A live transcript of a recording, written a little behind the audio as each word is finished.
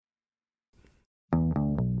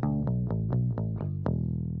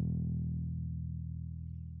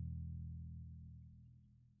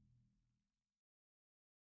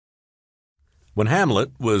When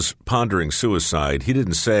Hamlet was pondering suicide, he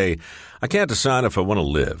didn't say, "I can't decide if I want to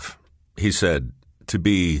live." He said, "To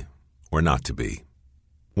be or not to be."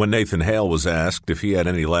 When Nathan Hale was asked if he had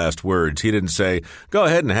any last words, he didn't say, "Go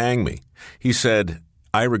ahead and hang me." He said,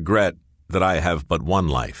 "I regret that I have but one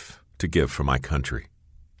life to give for my country."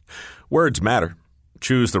 Words matter.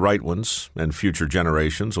 Choose the right ones, and future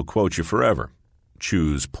generations will quote you forever.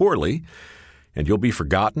 Choose poorly, and you'll be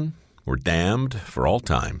forgotten or damned for all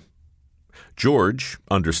time. George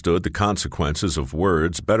understood the consequences of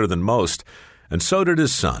words better than most, and so did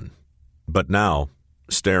his son. But now,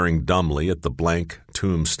 staring dumbly at the blank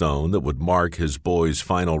tombstone that would mark his boy's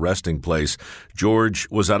final resting place, George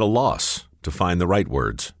was at a loss to find the right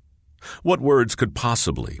words. What words could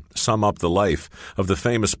possibly sum up the life of the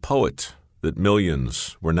famous poet that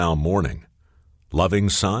millions were now mourning? Loving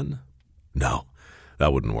son? No,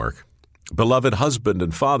 that wouldn't work. Beloved husband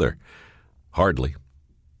and father? Hardly.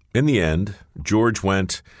 In the end, George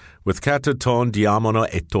went with kata ton diamono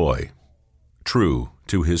etoi, true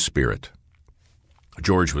to his spirit.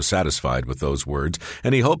 George was satisfied with those words,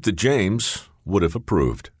 and he hoped that James would have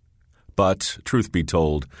approved. But, truth be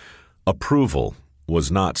told, approval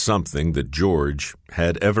was not something that George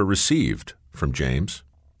had ever received from James.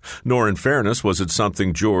 Nor, in fairness, was it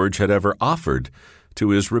something George had ever offered to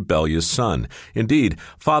his rebellious son. Indeed,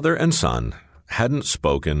 father and son hadn't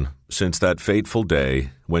spoken since that fateful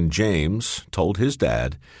day when James told his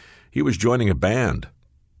dad he was joining a band.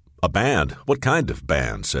 "A band? What kind of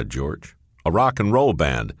band?" said George. "A rock and roll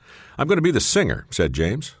band. I'm going to be the singer," said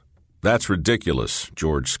James. "That's ridiculous,"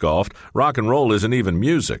 George scoffed. "Rock and roll isn't even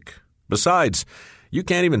music. Besides, you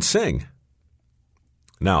can't even sing."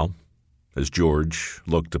 Now, as George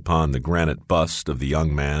looked upon the granite bust of the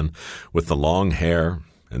young man with the long hair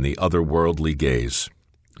and the otherworldly gaze,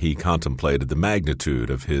 he contemplated the magnitude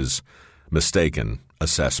of his mistaken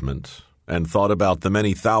assessment and thought about the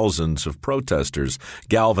many thousands of protesters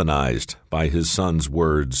galvanized by his son's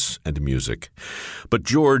words and music. But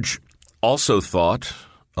George also thought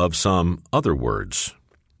of some other words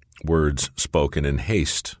spoken in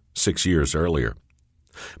haste 6 years earlier.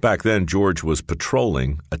 Back then, George was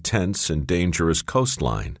patrolling a tense and dangerous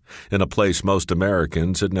coastline in a place most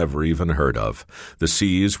Americans had never even heard of. The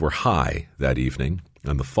seas were high that evening,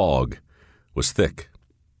 and the fog was thick.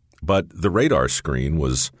 But the radar screen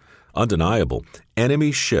was undeniable.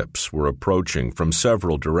 Enemy ships were approaching from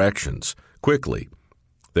several directions, quickly.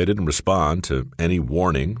 They didn't respond to any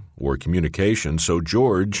warning or communication, so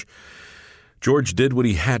George did what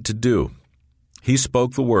he had to do. He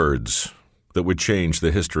spoke the words that would change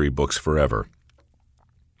the history books forever.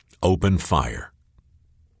 Open fire.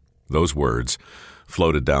 Those words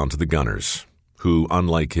floated down to the gunners, who,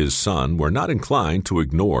 unlike his son, were not inclined to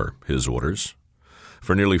ignore his orders.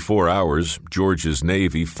 For nearly 4 hours, George's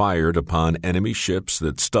Navy fired upon enemy ships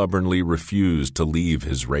that stubbornly refused to leave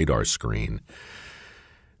his radar screen.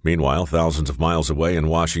 Meanwhile, thousands of miles away in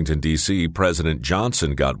Washington, D.C., President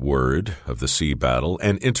Johnson got word of the sea battle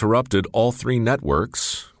and interrupted all 3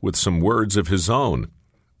 networks with some words of his own.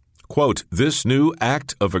 Quote, "This new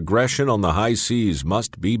act of aggression on the high seas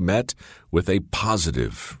must be met with a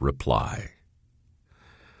positive reply."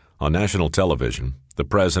 On national television, the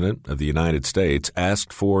President of the United States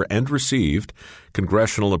asked for and received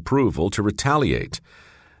congressional approval to retaliate,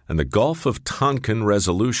 and the Gulf of Tonkin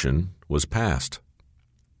resolution was passed.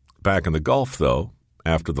 Back in the Gulf, though,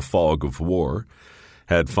 after the fog of war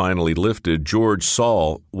had finally lifted, George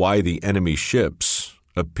saw why the enemy ships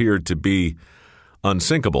appeared to be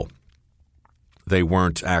unsinkable. They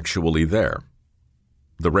weren't actually there.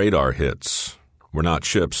 The radar hits were not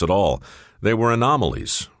ships at all. They were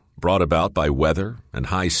anomalies brought about by weather and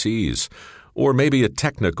high seas, or maybe a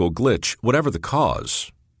technical glitch. Whatever the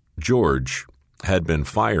cause, George had been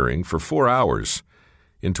firing for 4 hours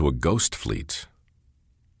into a ghost fleet.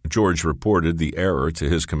 George reported the error to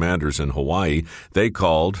his commanders in Hawaii. They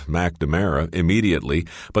called McNamara immediately,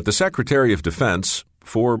 but the Secretary of Defense,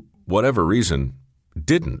 for whatever reason,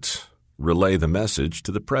 didn't relay the message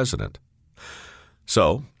to the president.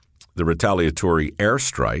 So, the retaliatory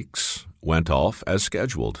airstrikes went off as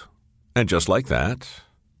scheduled. And just like that,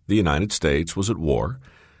 the United States was at war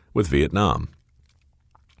with Vietnam.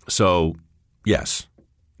 So, yes,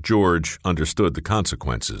 George understood the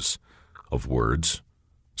consequences of words.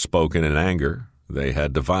 Spoken in anger, they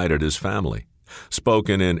had divided his family.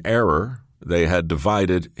 Spoken in error, they had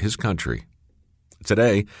divided his country.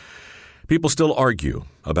 Today, people still argue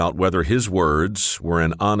about whether his words were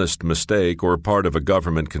an honest mistake or part of a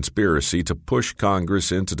government conspiracy to push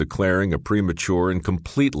Congress into declaring a premature and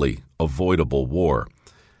completely avoidable war.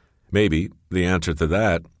 Maybe the answer to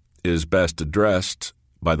that is best addressed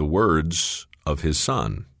by the words of his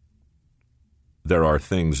Son. There are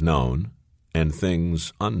things known and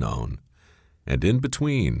things unknown, and in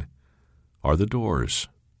between are the doors.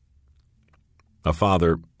 A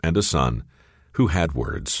father and a son who had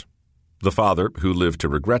words. The father who lived to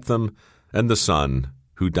regret them, and the son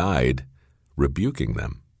who died rebuking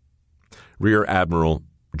them. Rear Admiral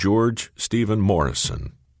George Stephen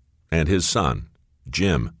Morrison and his son,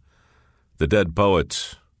 Jim, the dead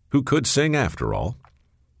poet who could sing after all,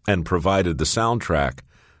 and provided the soundtrack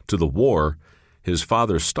to the war his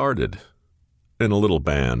father started in a little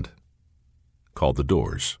band called The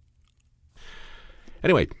Doors.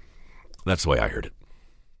 Anyway, that's the way I heard it.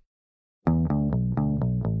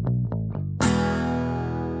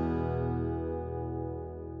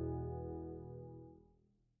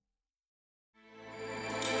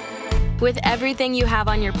 With everything you have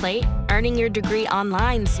on your plate, earning your degree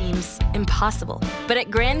online seems impossible. But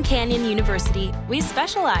at Grand Canyon University, we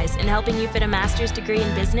specialize in helping you fit a master's degree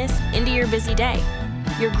in business into your busy day.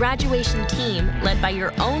 Your graduation team, led by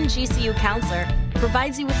your own GCU counselor,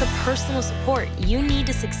 provides you with the personal support you need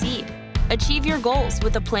to succeed. Achieve your goals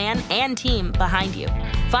with a plan and team behind you.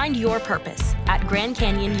 Find your purpose at Grand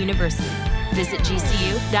Canyon University. Visit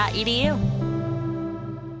gcu.edu.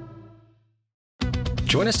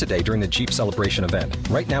 Join us today during the Jeep Celebration event.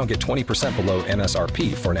 Right now, get 20% below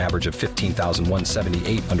MSRP for an average of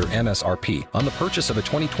 $15,178 under MSRP on the purchase of a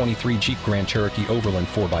 2023 Jeep Grand Cherokee Overland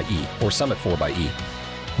 4xE or Summit 4xE.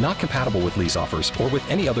 Not compatible with lease offers or with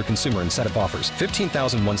any other consumer incentive offers.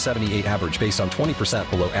 $15,178 average based on 20%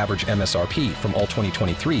 below average MSRP from all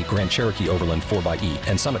 2023 Grand Cherokee Overland 4xE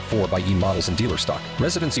and Summit 4xE models in dealer stock.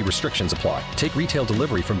 Residency restrictions apply. Take retail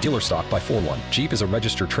delivery from dealer stock by 4/1. Jeep is a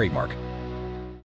registered trademark.